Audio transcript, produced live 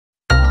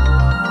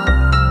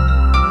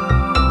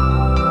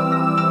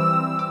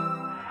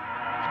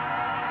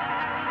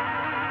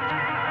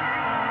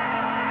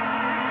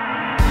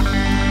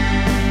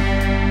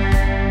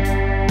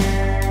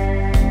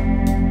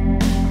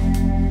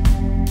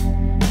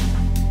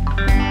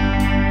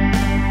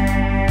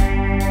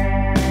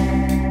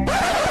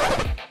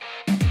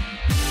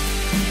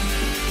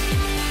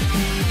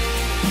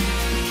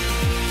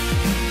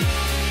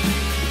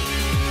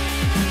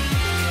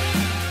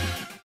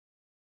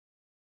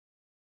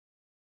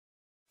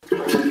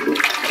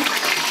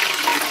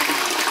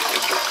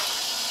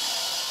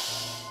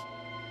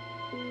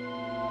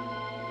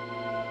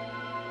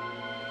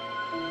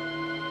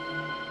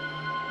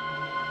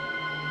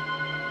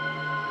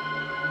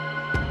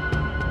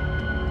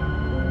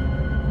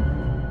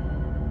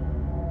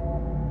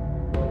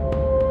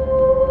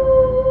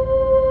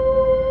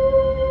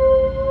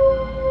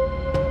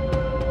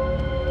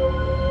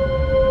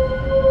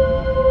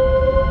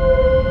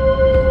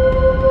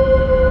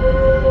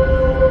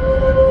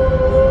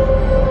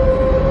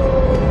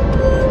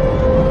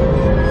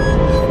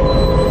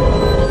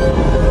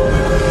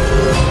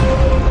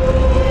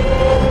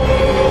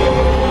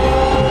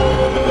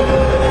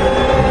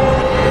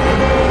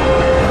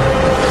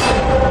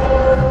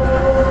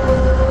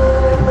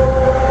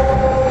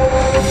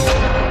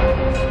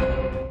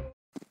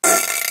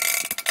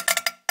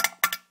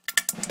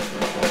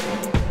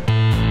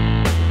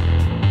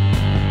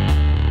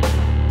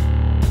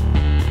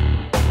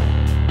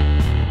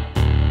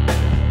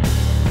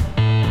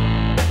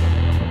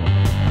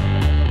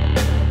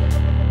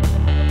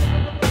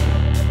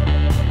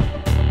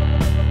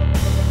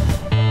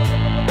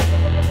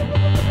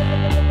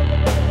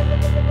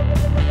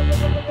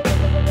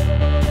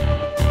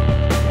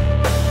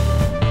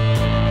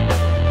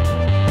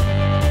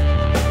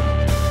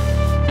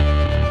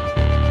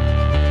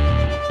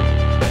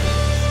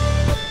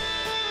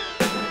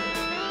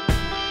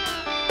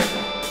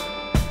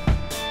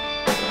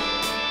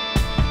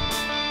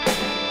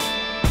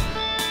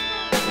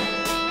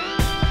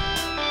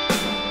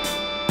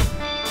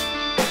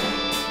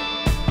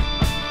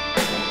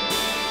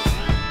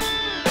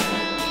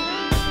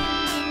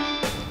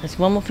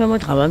Moi, je fais mon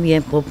travail bien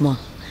proprement.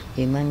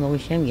 Et moi, je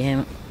nourris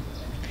bien.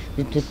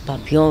 Je fais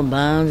papier en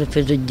bas, je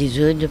fais des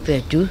œufs, je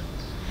fais tout.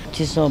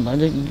 Tu sais, en bas,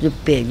 de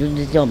perdre,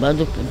 en bas,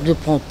 de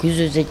prendre cuisse,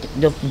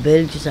 de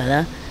poubelle, tout ça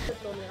là.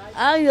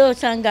 Ah, yo,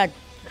 ça me gâte.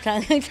 Ça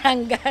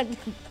me gâte.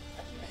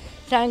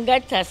 Ça me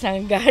gâte, ça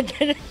me gâte.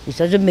 Et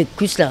ça, je mets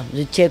cuisse là.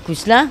 Je tire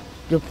cuisse là,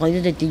 je prends des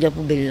petits de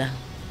poubelle là.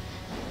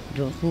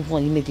 Donc, vous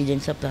prenez, mettez dans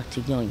sa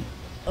plastique.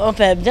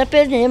 Enfin, je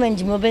peux dire, mais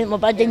je ne peux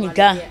pas dire ni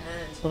cas.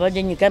 Je ne peux pas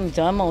dire ni cas, mais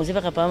ça va manger, je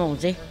ne peux pas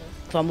manger.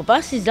 Enfin, je ne peux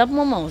pas si ça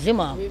pour manger,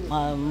 moi.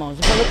 Manger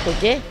par l'autre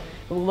côté.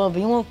 On va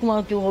venir au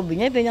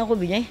robinet, puis le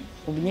robinet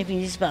finit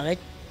de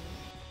disparaître.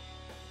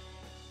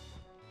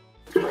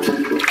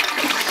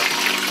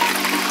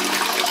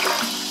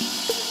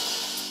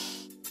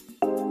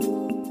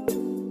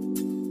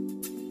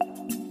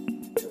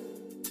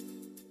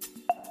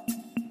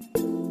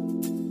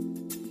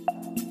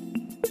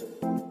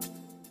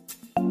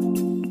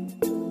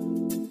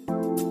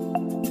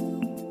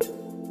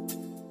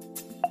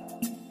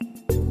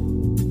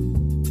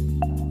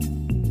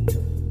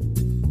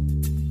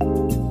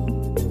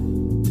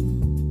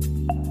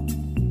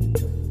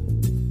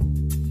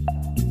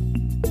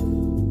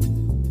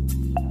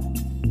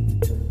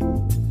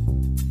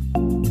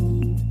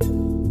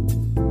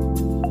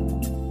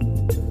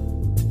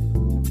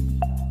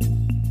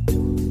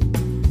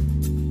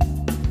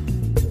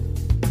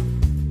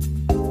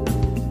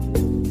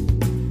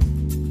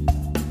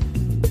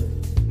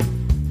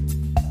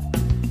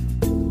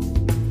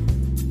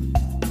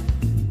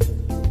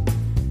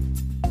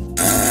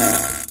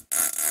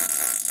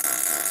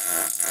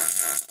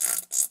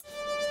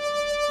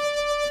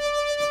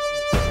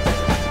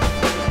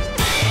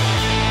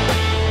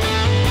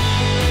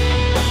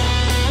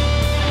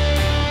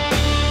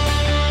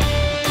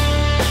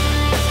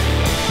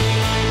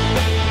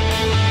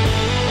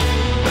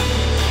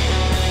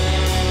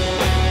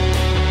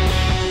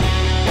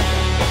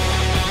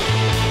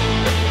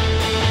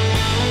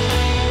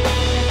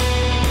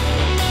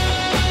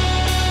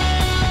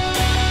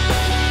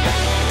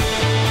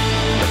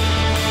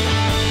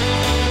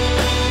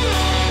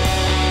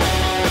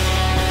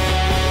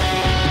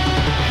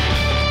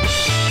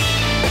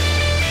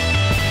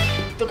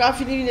 Quand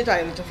fini de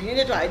nettoyer, tu finis de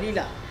nettoyer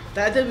là. Tu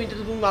as terminé tout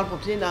le monde mal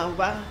propre, là, ou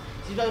pas.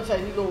 Si tu vas faire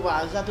l'eau,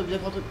 tu as besoin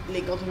de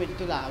les contre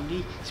mettre là.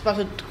 Si pas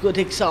tout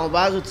côté que ça en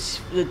bas, le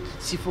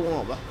siphon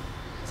en bas.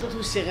 C'est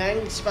tout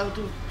seringue, si pas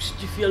tout, si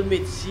tu fais la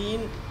médecine.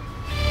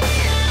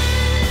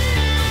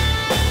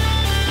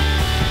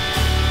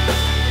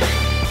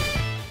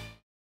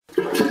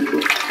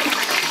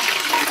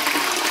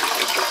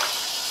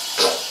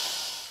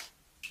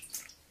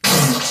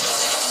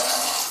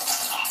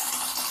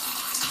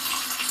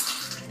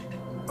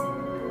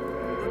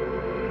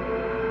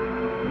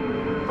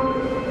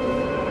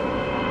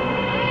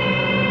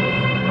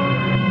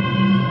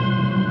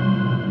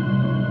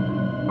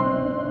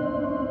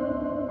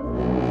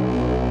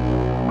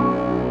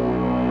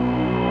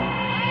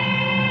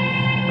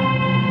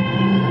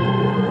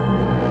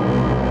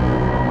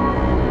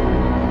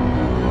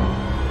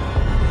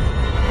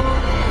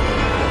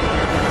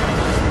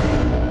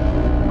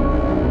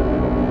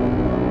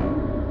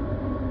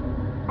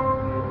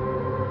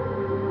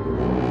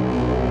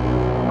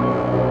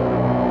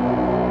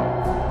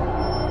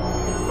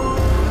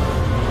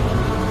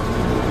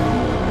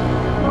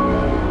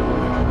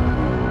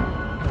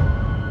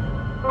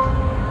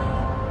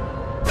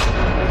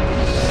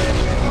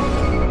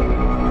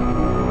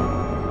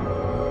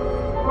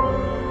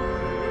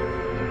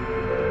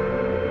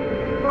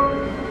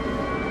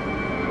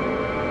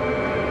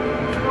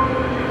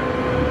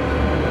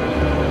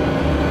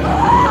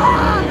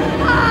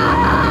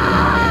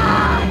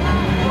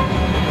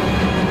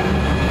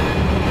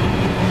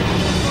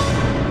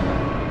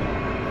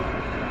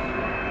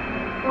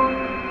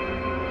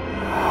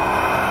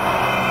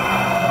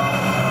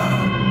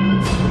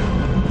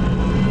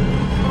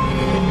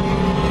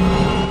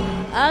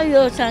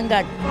 Ayo,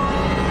 sangat.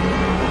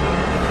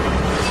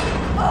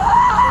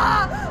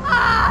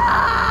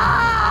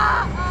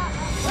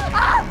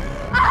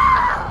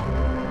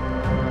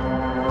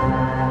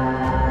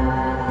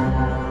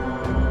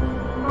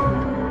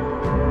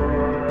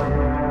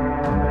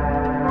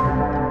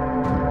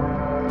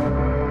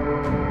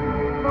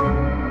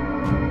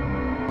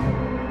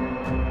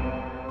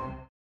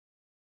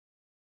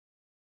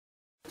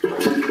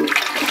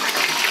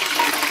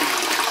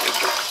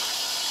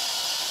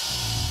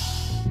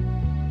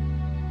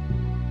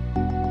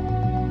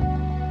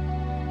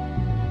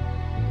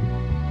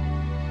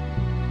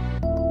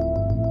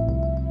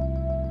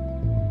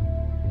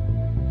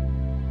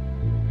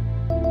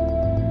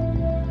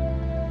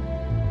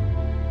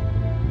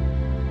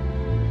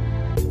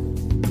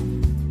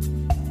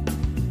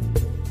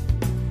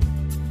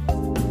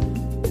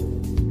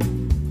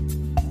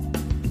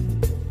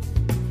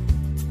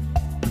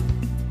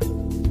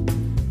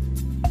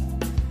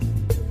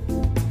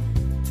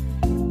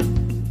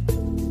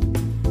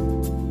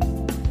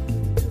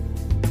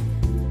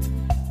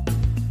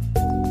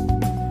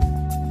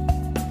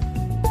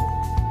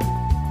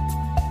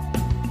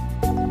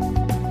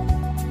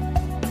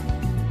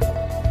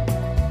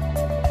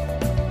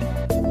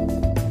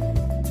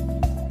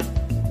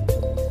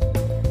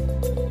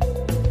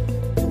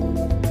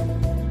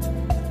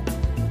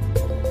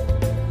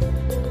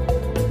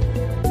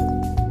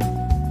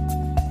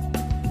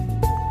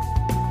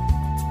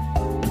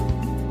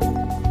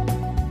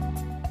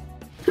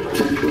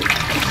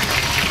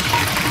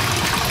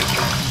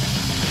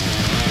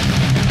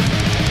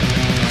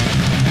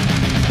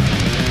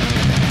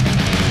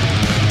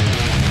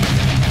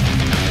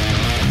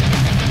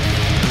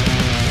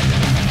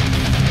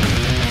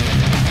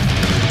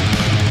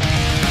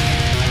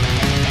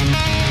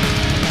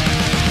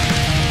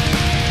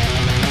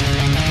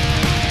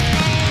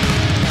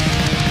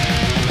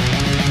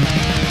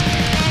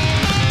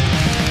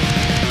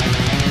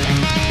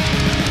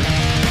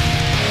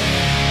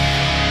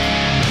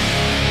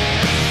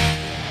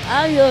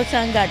 Ayo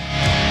sangat.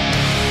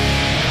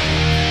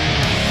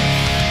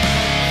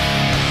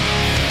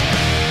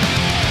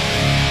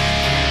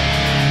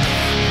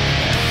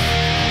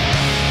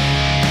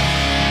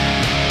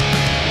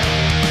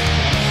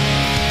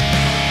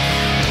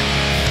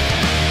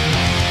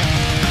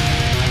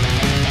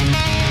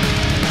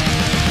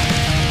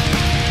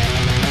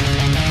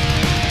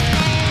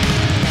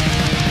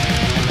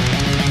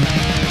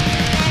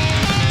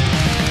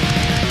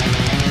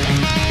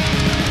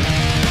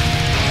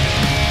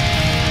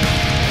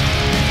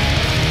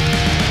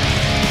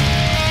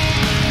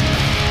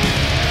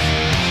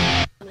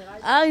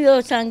 Ayo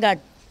sangat,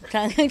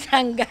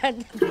 sangat.